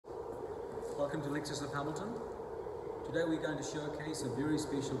Welcome to Lexus of Hamilton. Today we're going to showcase a very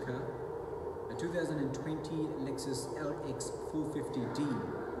special car, a 2020 Lexus LX 450D,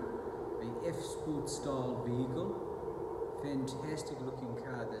 a F-Sport style vehicle. Fantastic looking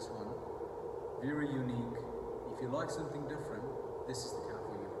car, this one. Very unique. If you like something different, this is the car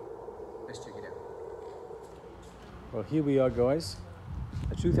for you. Let's check it out. Well, here we are, guys.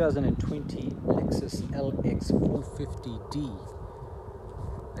 A 2020 Lexus LX 450D.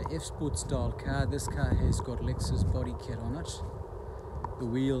 The F-Sport style car. This car has got Lexus body kit on it. The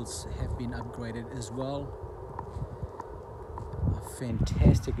wheels have been upgraded as well. A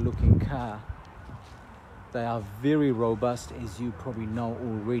fantastic looking car. They are very robust, as you probably know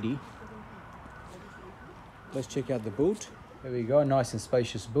already. Let's check out the boot. There we go, nice and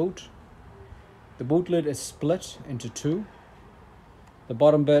spacious boot. The boot lid is split into two. The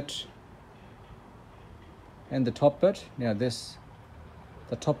bottom bit and the top bit. Now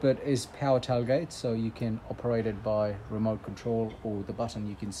the top bit is power tailgate, so you can operate it by remote control or the button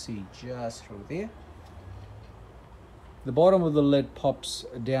you can see just through there. The bottom of the lid pops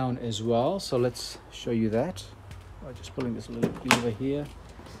down as well, so let's show you that. I'm just pulling this little lever here.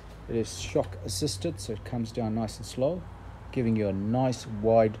 It is shock assisted, so it comes down nice and slow, giving you a nice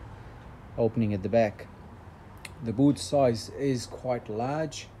wide opening at the back. The boot size is quite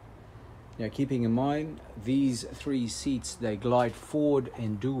large. Now, keeping in mind, these three seats, they glide forward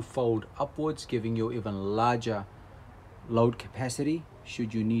and do fold upwards, giving you even larger load capacity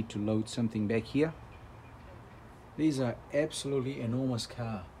should you need to load something back here. These are absolutely enormous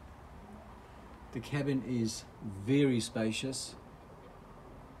car. The cabin is very spacious.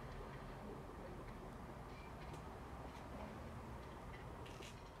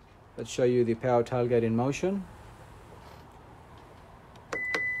 Let's show you the power tailgate in motion.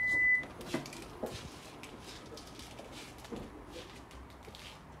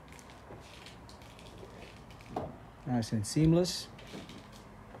 Nice and seamless.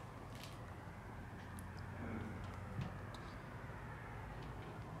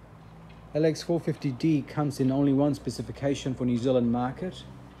 LX 450D comes in only one specification for New Zealand market.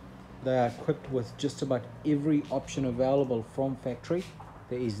 They are equipped with just about every option available from factory.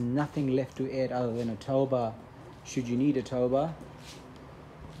 There is nothing left to add other than a tow bar should you need a tow bar.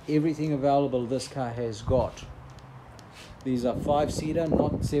 Everything available this car has got. These are 5-seater,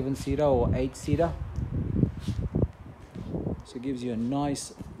 not 7-seater or 8-seater. So it gives you a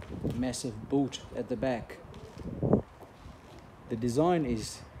nice massive boot at the back. The design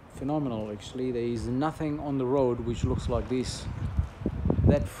is phenomenal actually. There is nothing on the road which looks like this.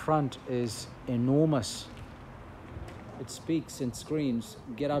 That front is enormous. It speaks and screams,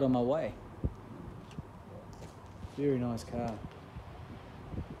 get out of my way. Very nice car.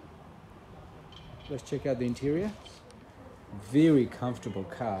 Let's check out the interior. Very comfortable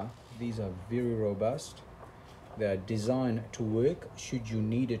car. These are very robust. They are designed to work should you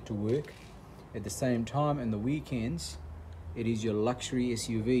need it to work. At the same time, in the weekends, it is your luxury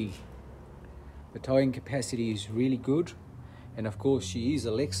SUV. The towing capacity is really good. And of course, she is a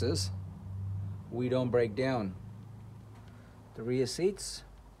Lexus. We don't break down. The rear seats,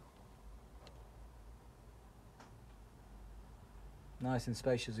 nice and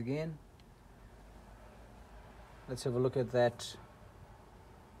spacious again. Let's have a look at that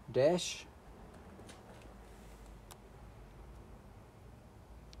dash.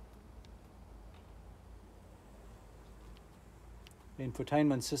 The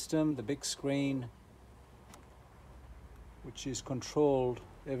infotainment system, the big screen, which is controlled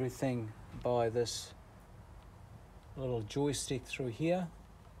everything by this little joystick through here.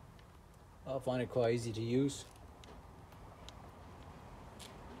 I find it quite easy to use.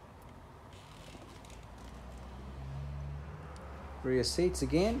 Rear seats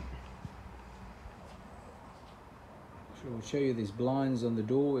again. So we'll show you these blinds on the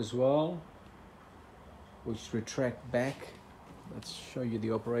door as well, which retract back. Let's show you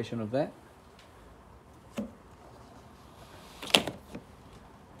the operation of that.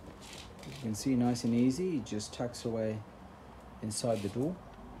 You can see nice and easy, it just tucks away inside the door.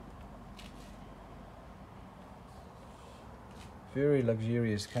 Very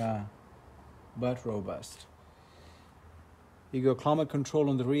luxurious car, but robust. You got climate control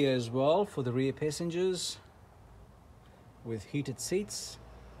on the rear as well for the rear passengers with heated seats.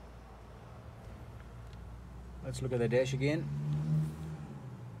 Let's look at the dash again.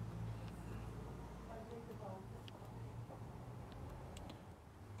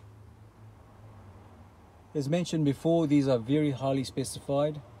 As mentioned before, these are very highly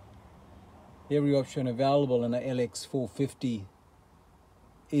specified. Every option available in a LX 450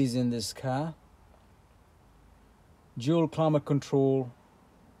 is in this car. Dual climate control,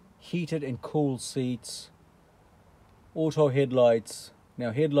 heated and cooled seats, auto headlights.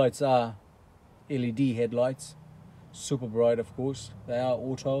 Now headlights are LED headlights, super bright of course. They are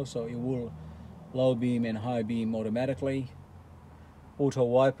auto, so it will low beam and high beam automatically. Auto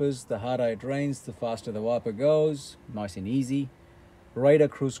wipers, the harder it rains, the faster the wiper goes, nice and easy. Radar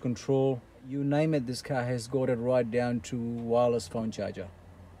cruise control, you name it, this car has got it right down to wireless phone charger.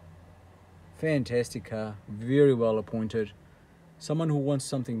 Fantastic car, very well appointed. Someone who wants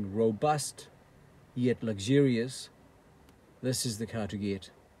something robust yet luxurious, this is the car to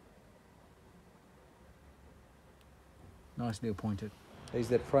get. Nicely appointed. There's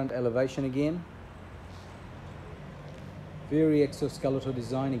that front elevation again. Very exoskeletal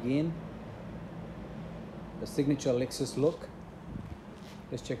design again. The signature Lexus look.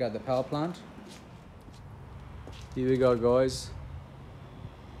 Let's check out the power plant. Here we go, guys.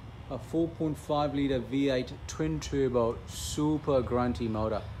 A 4.5 litre V8 twin turbo super grunty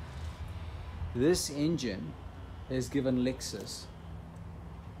motor. This engine has given Lexus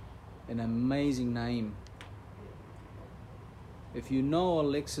an amazing name. If you know a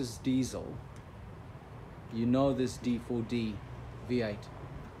Lexus diesel, you know this D4D V8.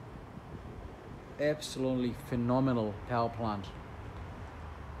 Absolutely phenomenal power plant.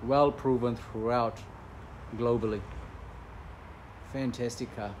 Well proven throughout globally.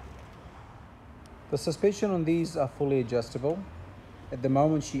 Fantastic car. The suspension on these are fully adjustable. At the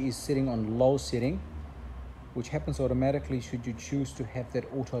moment she is sitting on low setting, which happens automatically should you choose to have that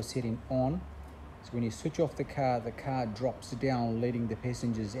auto setting on. So when you switch off the car drops down, letting the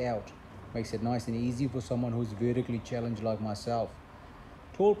passengers out. Makes it nice and easy for someone who's vertically challenged like myself.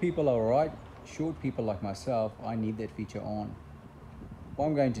 Tall people are alright, short people like myself, I need that feature on. What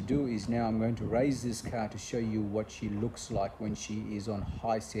I'm going to do is now I'm going to raise this car to show you what she looks like when she is on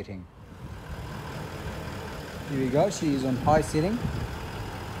high setting. Here we go, she is on high setting.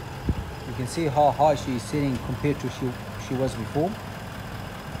 You can see how high she is sitting compared to she was before.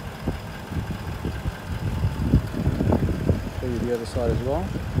 Show you the other side as well.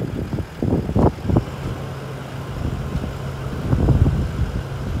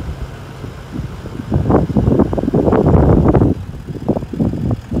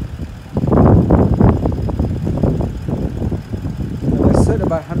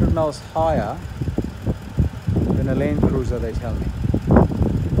 About 100 miles higher than a Land Cruiser, they tell me,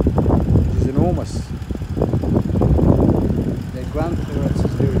 which is enormous. Their ground clearance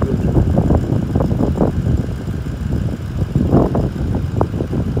is very good.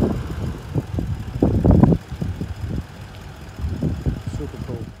 Super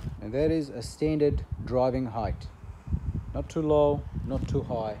cool. And that is a standard driving height. Not too low, not too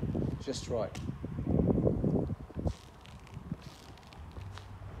high, just right.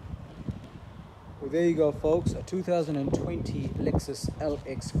 Well, there you go, folks. A 2020 Lexus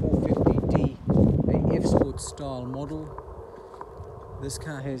LX 450D, a F-Sport style model. This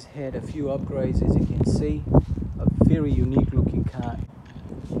car has had a few upgrades, as you can see. A very unique looking car.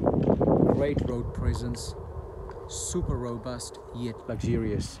 Great road presence. Super robust, yet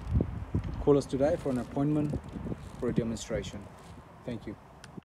luxurious. Call us today for an appointment for a demonstration. Thank you.